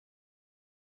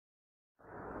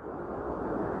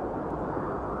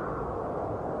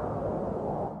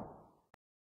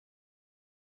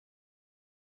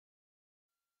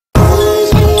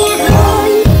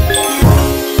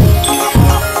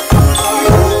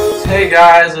Hey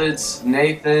guys, it's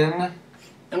Nathan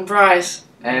and Bryce,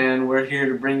 and we're here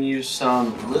to bring you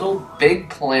some Little Big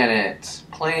Planet,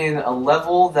 playing a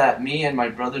level that me and my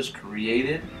brothers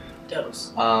created.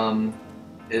 Dose.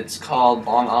 It's called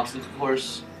Long Obstacle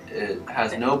Course. It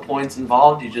has no points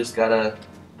involved, you just gotta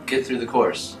get through the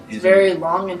course. It's very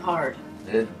long and hard.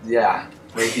 Yeah,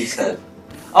 like he said.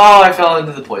 Oh, I fell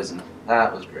into the poison.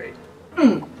 That was great.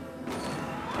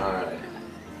 Alright.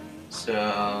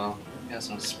 So, we got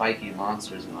some spiky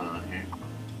monsters going on here.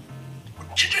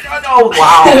 Oh,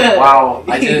 wow, wow.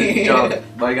 I didn't jump.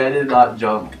 Like, I did not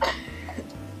jump.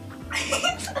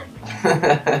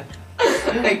 I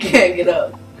can't get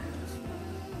up.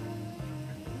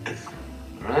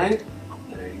 Alright,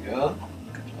 there you go.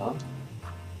 Good job.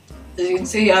 As you can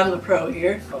see, I'm the pro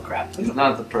here. Oh crap. He's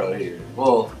not the pro here.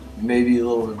 Well, maybe a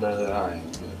little bit better than I am,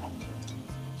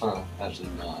 but...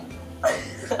 actually not.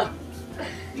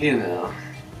 You know.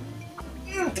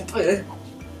 Look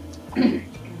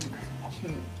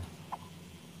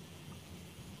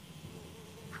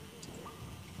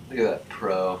at that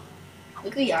pro.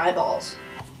 Look at the eyeballs.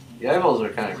 The eyeballs are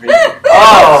kind of crazy.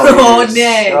 Oh,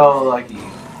 dang. So lucky.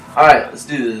 Alright, let's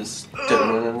do this.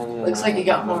 Looks like you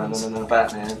got horns.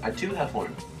 Batman. I do have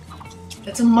horns.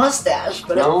 It's a mustache,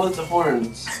 but no, it's a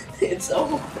horns. it's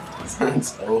so It's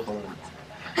so horns.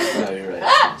 No, you're right.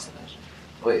 It's a mustache.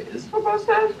 Wait, is it a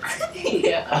mustache?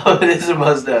 Yeah. Oh, it is a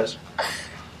mustache.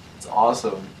 It's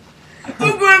awesome.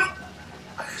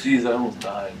 Jeez, I almost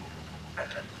died.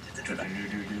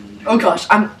 Oh gosh,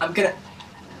 I'm gonna.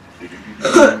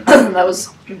 that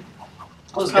was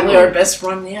probably our best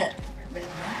run yet.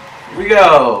 Here we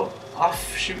go.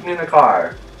 Off shooting in a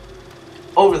car.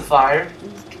 Over the fire.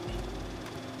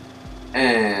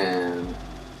 And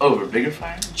over bigger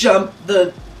fire. Jump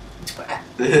the twat.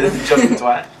 Jumping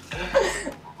twat.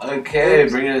 Okay,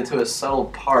 bringing it to a subtle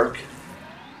park.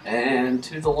 And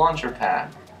to the launcher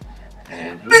pad.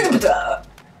 And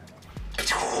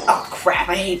oh crap,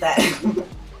 I hate that.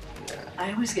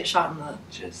 I always get shot in the...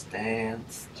 Just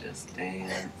dance, just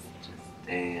dance, just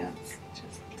dance,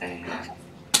 just dance,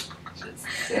 just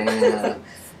dance,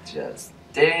 just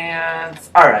dance.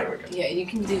 Alright, we're good. Yeah, you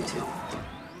can do too.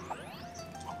 Oh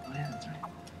yeah, that's right.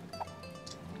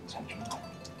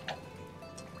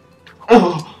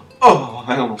 Oh,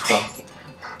 I almost fell.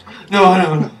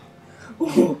 No.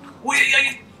 Wait,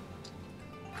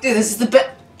 dude, this is the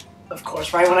best... Of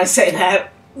course, right when I say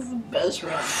that, this is the best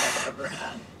run I've ever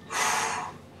had.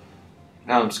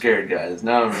 Now I'm scared, guys.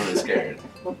 Now I'm really scared.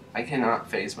 I cannot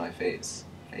face my face.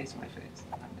 Face my face.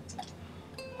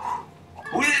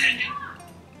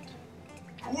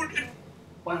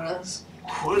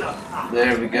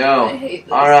 There we go. I hate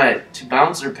this. Alright, to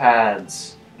bouncer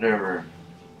pads. Whatever.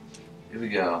 Here we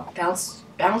go.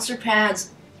 Bouncer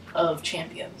pads of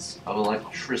champions. Of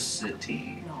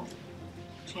electricity. No.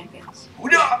 Champions.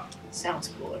 Hoodah! Sounds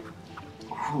cooler.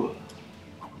 Hooah.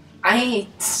 I hate...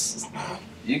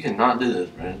 You cannot do this,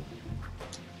 Brandon.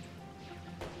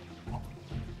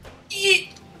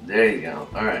 There you go.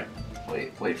 Alright.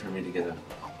 Wait for me to get a...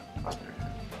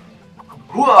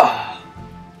 Hooah!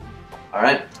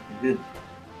 Alright, you're good.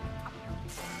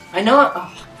 I know it...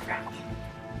 Oh, crap.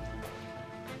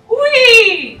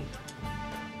 Whee!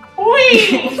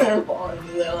 Whee! I'm falling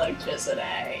into the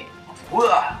electricity.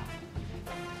 Hooah!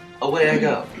 Away I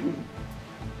go.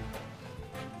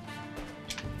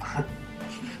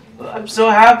 I'm so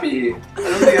happy. I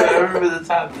don't think I've ever been this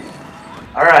happy.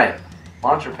 Alright,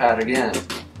 launcher pad again.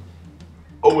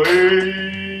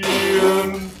 Away!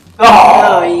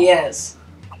 Oh, yes.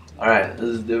 Alright, this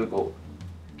is difficult.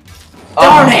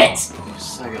 Darn it! You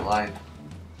suck at life.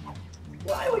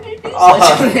 Why would you do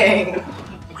such a thing?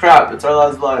 Crap, it's our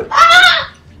last life.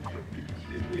 Ah!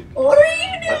 What are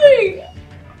you doing?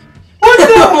 What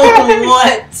the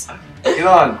What? Get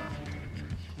on.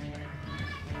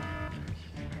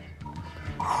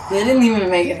 They didn't even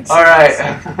make any sense. Alright,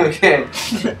 okay.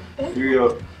 Here we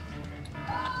go.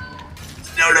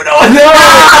 No!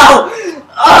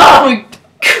 Oh my god!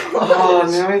 Oh,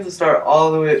 now we have to start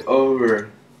all the way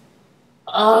over.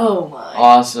 Oh my.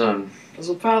 Awesome. This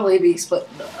will probably be split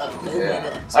up.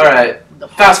 Yeah. Alright,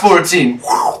 fast forward scene.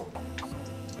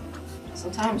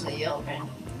 Sometimes I yell random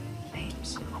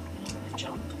names. I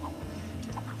jump.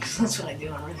 That's what I do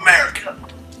on America!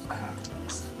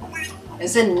 I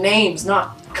said names,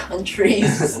 not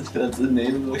countries. That's the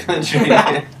name of the country.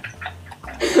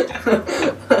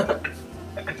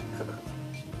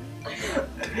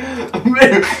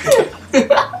 America!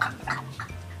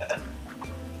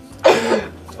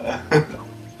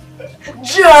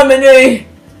 Germany!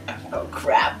 Oh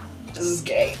crap. This is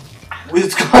gay.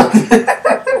 Wisconsin!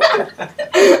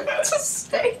 It's a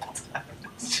state.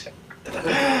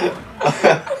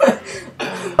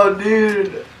 Oh,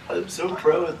 dude. I'm so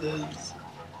pro at this.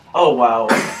 Oh, wow.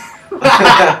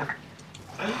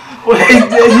 Wait,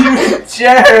 you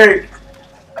jerk!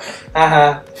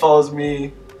 Haha, follows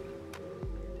me.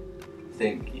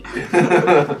 Thank you.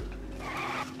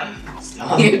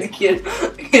 Stop. Get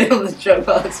on the truck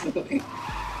while it's moving.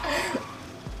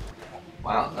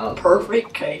 Wow, that was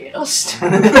Perfect chaos.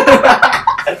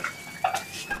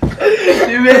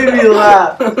 You made me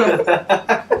laugh.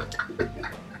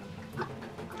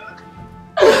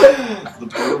 The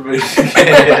perfect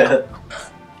chaos.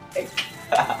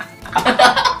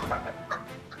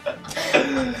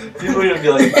 People are gonna be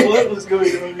like, what was going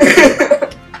on here?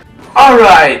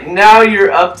 Alright, now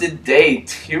you're up to date.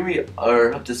 Here we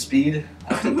are, up to speed,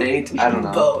 up to date, I don't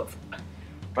know. Both.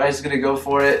 Bryce is gonna go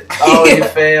for it. Oh, he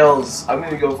fails. I'm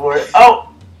gonna go for it. Oh!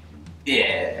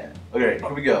 Yeah. Okay,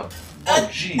 here we go. Oh,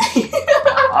 jeez.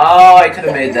 Oh, I could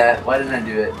have made that. Why didn't I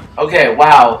do it? Okay,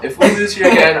 wow. If we lose here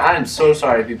again, I am so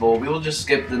sorry, people. We will just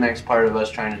skip the next part of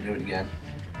us trying to do it again.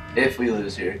 If we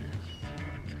lose here.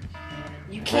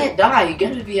 You can't die. You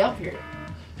gotta be up here.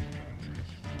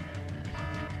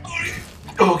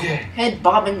 Okay. Head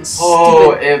bobbing.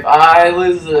 Oh, if I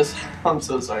lose this, I'm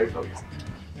so sorry, folks.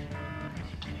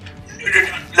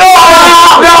 No!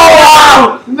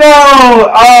 No! No!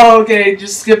 Oh, okay.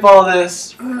 Just skip all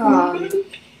this. Oh,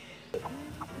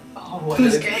 what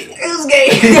Who's is gay? Who's gay?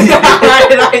 Why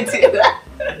did I do that?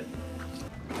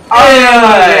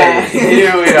 Alright,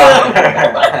 here we are.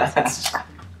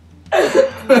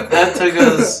 That took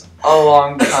us a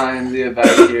long time to get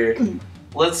back here.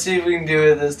 Let's see if we can do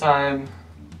it this time.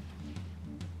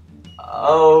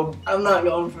 Oh. I'm not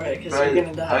going for it because you're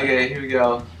gonna die. Okay, here we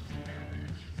go.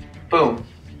 Boom.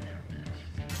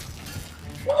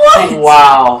 What?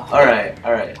 Wow. Alright,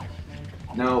 alright.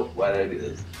 No, why did I do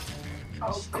this?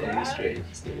 Oh, Stay crap. straight,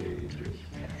 stay straight.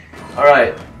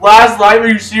 Alright, last light, are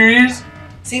you serious?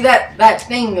 See that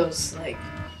thing goes like.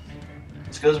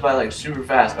 This goes by like super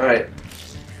fast. Alright.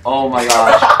 Oh my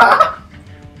gosh.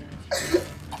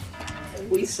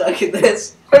 We suck at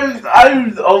this.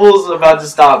 I'm almost about to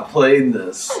stop playing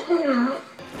this.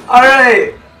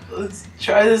 Alright, let's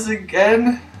try this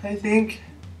again, I think.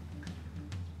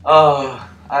 Oh,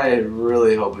 I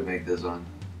really hope we make this one.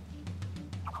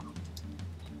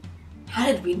 How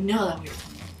did we know that we were...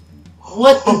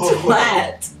 What the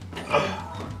twat?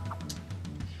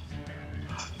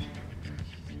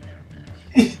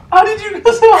 How did you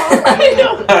go so hard? I don't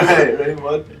know. Alright, ready?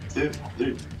 1, 2,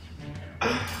 3.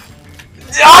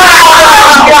 Oh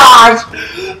my gosh!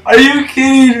 Are you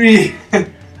kidding me?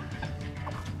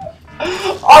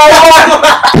 Oh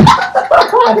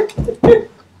my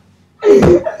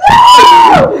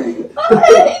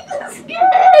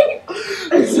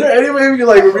Is there any way we can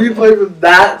like replay from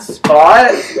that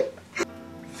spot?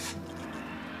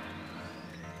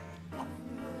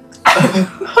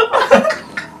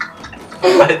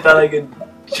 I thought I could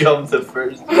jump the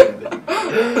first one.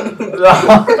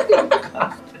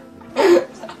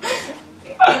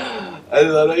 I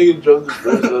thought I could jump the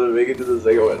first one and make it to the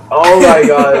second one. Oh my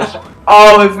gosh.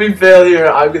 Oh, if we fail here,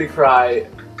 I'm gonna cry.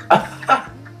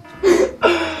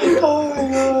 Oh my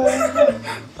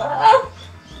god.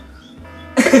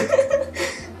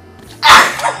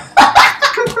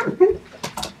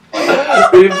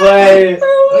 Replay!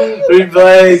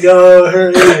 Replay, go,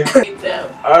 hurry!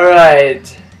 Alright.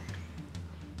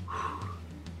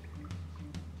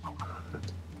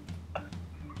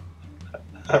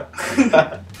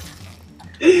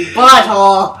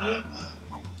 Butthole!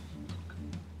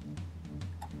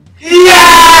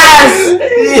 Yes!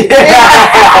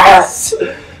 Yes!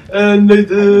 And I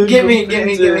did. Give me.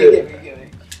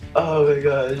 Oh my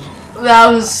gosh.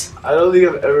 That was... I don't think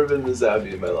I've ever been this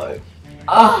happy in my life.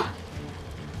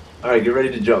 Alright, get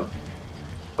ready to jump.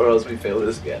 Or else we fail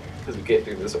this again. Because we can't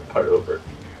do this part over.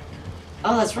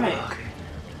 Oh, that's right. Okay.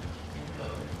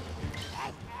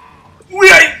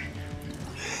 Wait!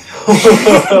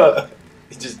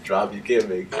 You just dropped, you can't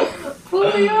make it.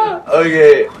 Pull me up.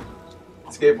 Okay.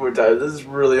 Skateboard time. This is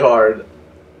really hard.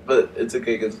 But it's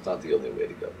okay because it's not the only way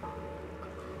to go.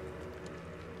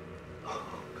 Oh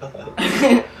god.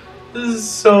 This is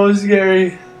so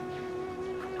scary.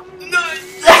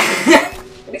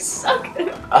 We suck at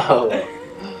it. Oh.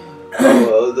 Oh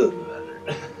well, it doesn't matter. I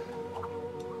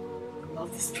love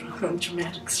this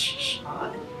dramatic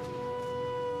shot.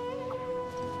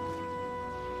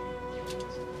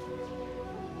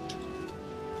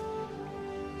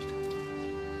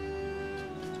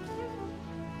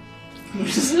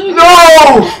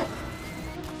 No!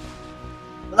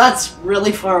 That's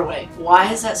really far away.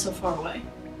 Why is that so far away?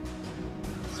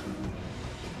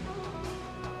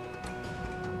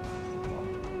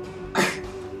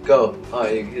 Go. Oh,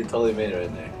 you totally made it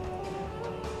right there.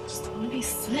 Just let me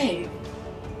say.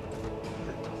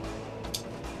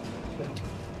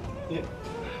 Yeah.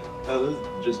 No,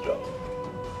 this just drop.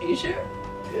 Are you sure?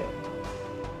 Yeah.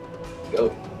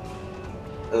 Go.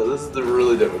 No, this is the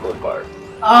really difficult part.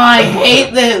 Oh, I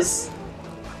hate this.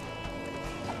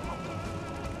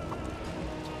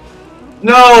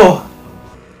 No!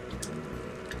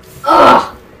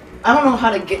 Ugh! I don't know how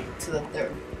to get to the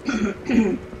third.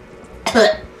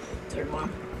 Third one.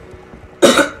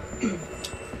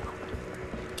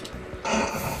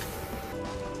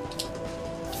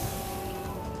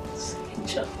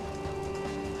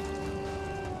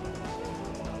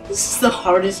 This is the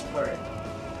hardest part.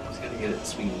 I just gotta get it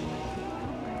swinging.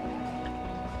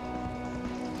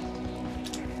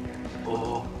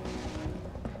 Oh.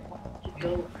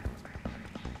 Go.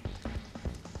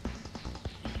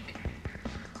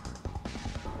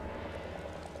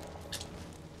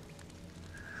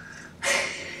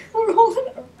 We're holding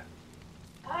it.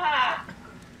 Ah.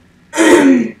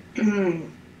 It's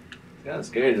kind of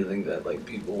scary to think that like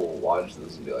people will watch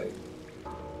this and be like,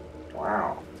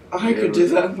 "Wow, I could do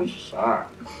that."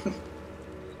 Shot."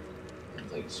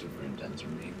 It's like super intense for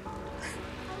me.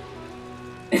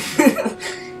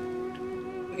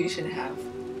 We should have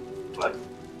What?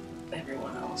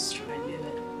 everyone else try and do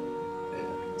it.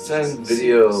 Yeah. Send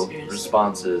video Seriously.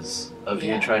 responses of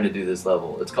Yeah. you trying to do this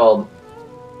level. It's called.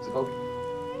 What's it called?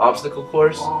 Obstacle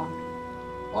course. Long.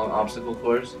 Long obstacle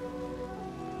course.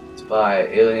 It's by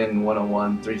Alien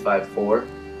 101-354.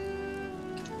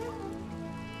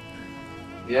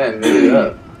 Yeah, and made it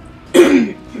up.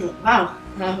 Wow,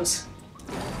 that was.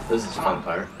 This is the fun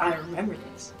part. I remember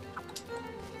this.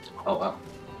 Oh wow.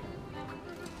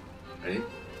 Ready?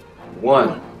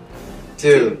 1,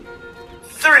 2,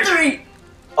 3.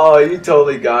 Oh, you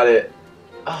totally got it.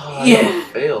 Oh, Yeah. I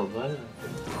failed. Why did I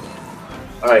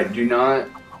fail? All right, do not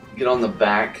get on the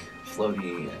back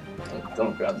floaty. Like,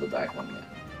 don't grab the back one yet.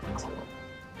 So,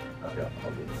 I'll get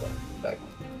the back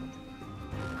one.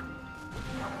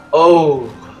 Oh.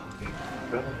 Okay,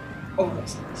 grab it. Oh,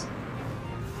 that's nice.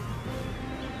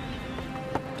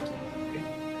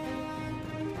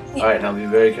 All right, now be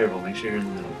very careful. Make sure you're in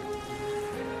the middle.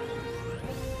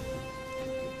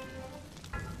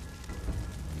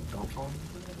 Don't fall in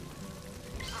the middle.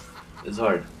 It's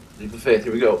hard. Leap of faith.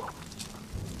 Here we go.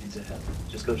 Needs to happen.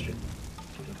 Just go straight.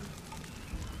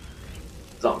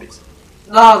 Zombies.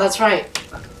 Oh, that's right.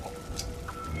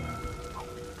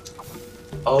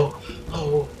 Oh.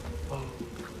 Oh. Oh.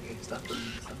 Okay, stop them.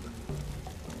 Stop them.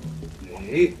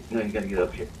 Okay. No, you gotta get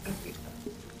up here. Okay.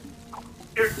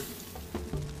 Here.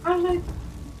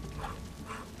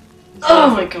 Oh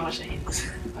my gosh, I hate this.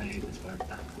 I hate this part.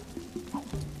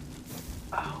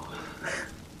 Ow.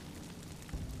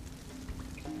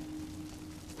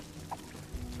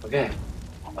 Okay.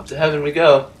 Up to heaven we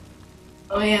go.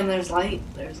 Oh yeah, and there's light.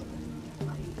 There's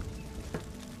light.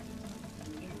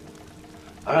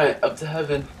 Alright, up to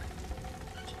heaven.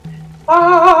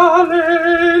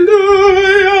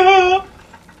 Hallelujah!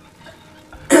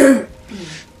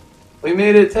 We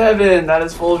made it to heaven. That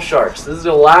is full of sharks. This is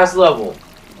the last level.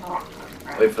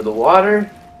 Wait for the water,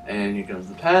 and here comes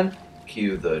the pen.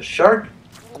 Cue the shark,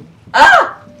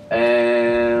 Ah!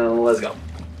 and let's go.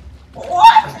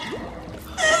 What?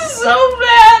 This is so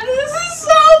bad. This is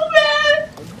so bad.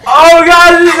 Oh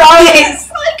god, this is It's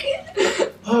obvious!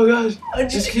 like Oh gosh,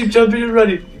 just keep jumping and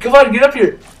running. Come on, get up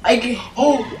here. I can.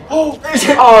 Oh, oh,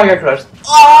 oh, I got crushed.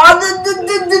 Oh,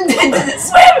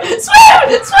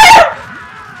 swim!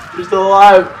 You're still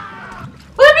alive.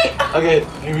 Let me. Okay,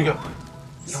 here we go.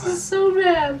 This is so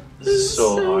bad. This is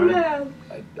so hard. bad.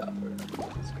 I got her.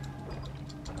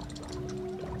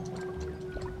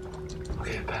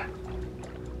 Okay, I'm back.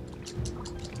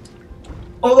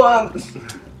 Hold on.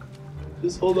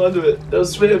 Just hold on to it. Don't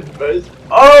swim, Bryce.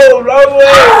 Oh, wrong way!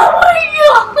 Oh my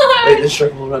god! Wait, this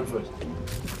shark will run for us.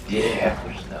 Yeah,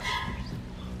 push it out.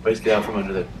 Bryce, get out from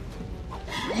under there.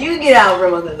 You get out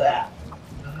from under that.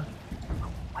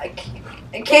 I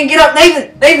can't get up,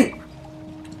 Nathan! Nathan!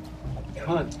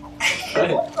 Come on.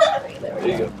 Right. There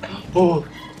you go. Oh.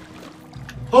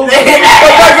 Oh, Nathan!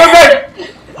 go back!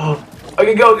 Oh,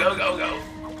 okay, go.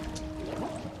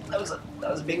 That was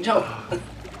a big jump.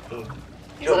 Oh.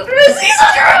 He's under us! He's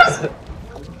under us!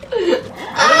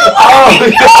 Oh my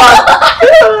god!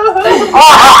 Oh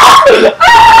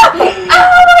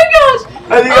my gosh!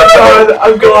 I think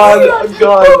I'm gone. I'm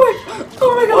gone.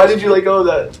 Oh my god! Why did you let go of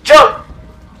that? Jump!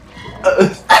 No!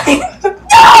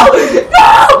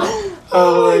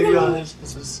 Oh my gosh,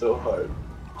 this is so hard.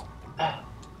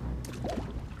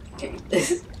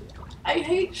 I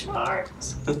hate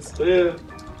sharks. Swim.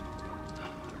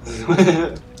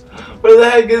 Swim. Where the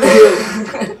heck is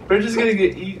it? We're just gonna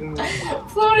get eaten.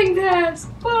 Floating pads!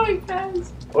 Floating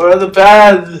pads! Where are the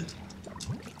pads?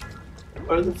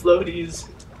 Where are the floaties?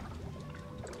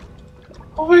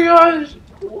 Oh my gosh!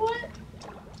 What?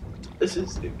 This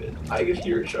is stupid. I can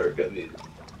hear a shark. I mean,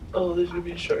 oh, there's gonna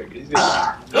be a shark. He's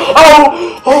gonna.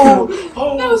 Oh! Oh!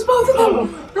 Oh! That was both of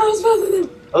them! That was both of them!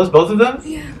 That was both of them?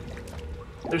 Yeah.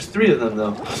 There's 3 of them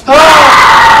though.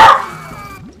 Ah!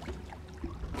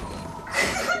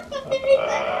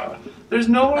 There's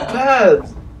no more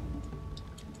pads.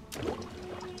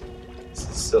 This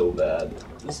is so bad.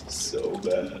 This is so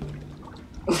bad.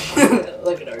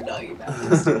 Look at our doggy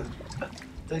bags.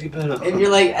 Doggy bag. And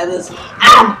you're like at this.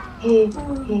 Ow! Good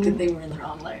thing we're in the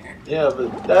wrong layer. Yeah,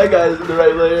 but that guy's in the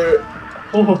right layer.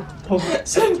 Oh, oh.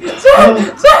 Sam! Sam!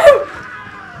 Sam!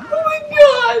 Oh my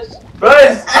gosh!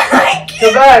 Bryce! I Come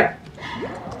can't. back!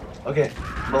 Okay.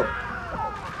 Well.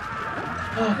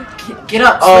 Get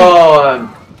up!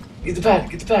 Oh, get the pad,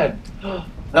 get the pad.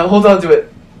 Now hold on to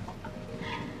it.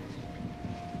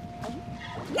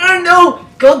 Oh no!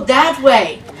 Go that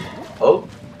way! Oh,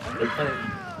 they're playing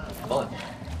fun.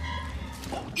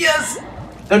 Yes!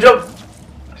 No jump!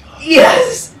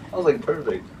 Yes! I was like,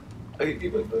 perfect. I can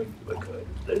keep my foot, keep my foot.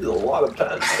 There's a lot of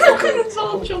pads. It's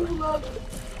all jumbled up.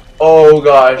 Oh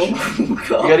gosh. Oh You my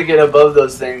god. gotta get above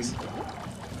those things.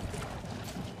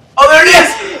 Oh, there it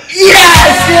is!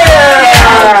 Yes!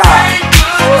 Yeah!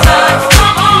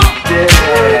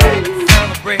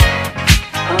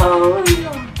 Oh my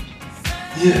god.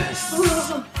 Yes!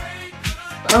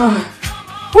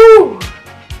 Woo!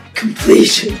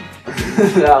 Completion.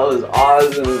 That was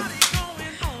awesome.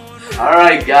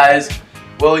 Alright guys,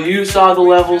 well you saw the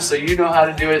level so you know how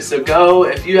to do it, so go,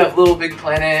 if you have Little Big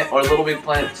Planet or Little Big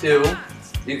Planet 2,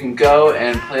 you can go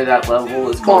and play that level.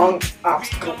 It's Long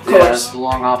obstacle course. Yeah, it's the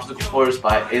Long Obstacle Course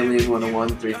by Alien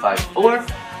 101354.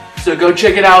 So go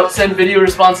check it out, send video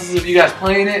responses of you guys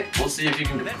playing it, we'll see if you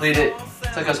can complete it.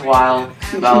 It took us a while,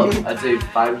 about I'd say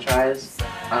 5 tries,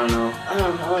 I don't know. I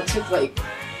don't know, it took like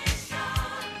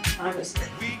 5 or 6.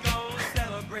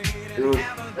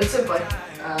 It took like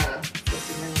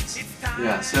 50 minutes.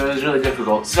 Yeah, so it was really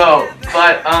difficult. So,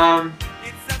 but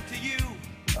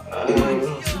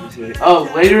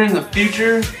later in the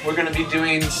future, we're gonna be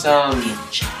doing some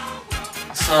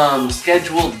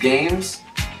scheduled games,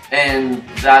 and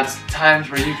that's times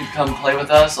where you could come play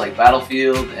with us, like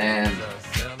Battlefield and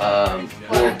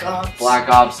Black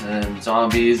Ops and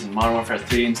Zombies and Modern Warfare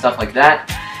 3 and stuff like that.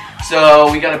 So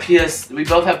we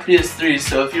both have PS3.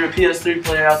 So if you're a PS3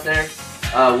 player out there,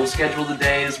 we'll schedule the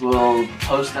days, we'll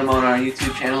post them on our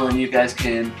YouTube channel, and you guys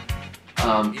can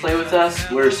play with us.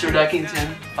 We're Sir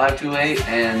Duckington 528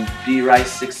 and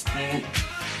b-ryce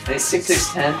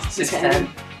 610.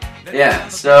 Yeah,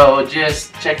 so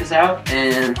just check us out,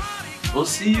 and we'll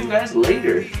see you guys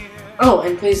later. Oh,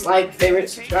 and please like, favorite,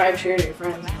 subscribe, share to your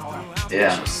friends, and all that.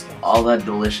 Yeah, all that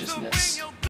deliciousness.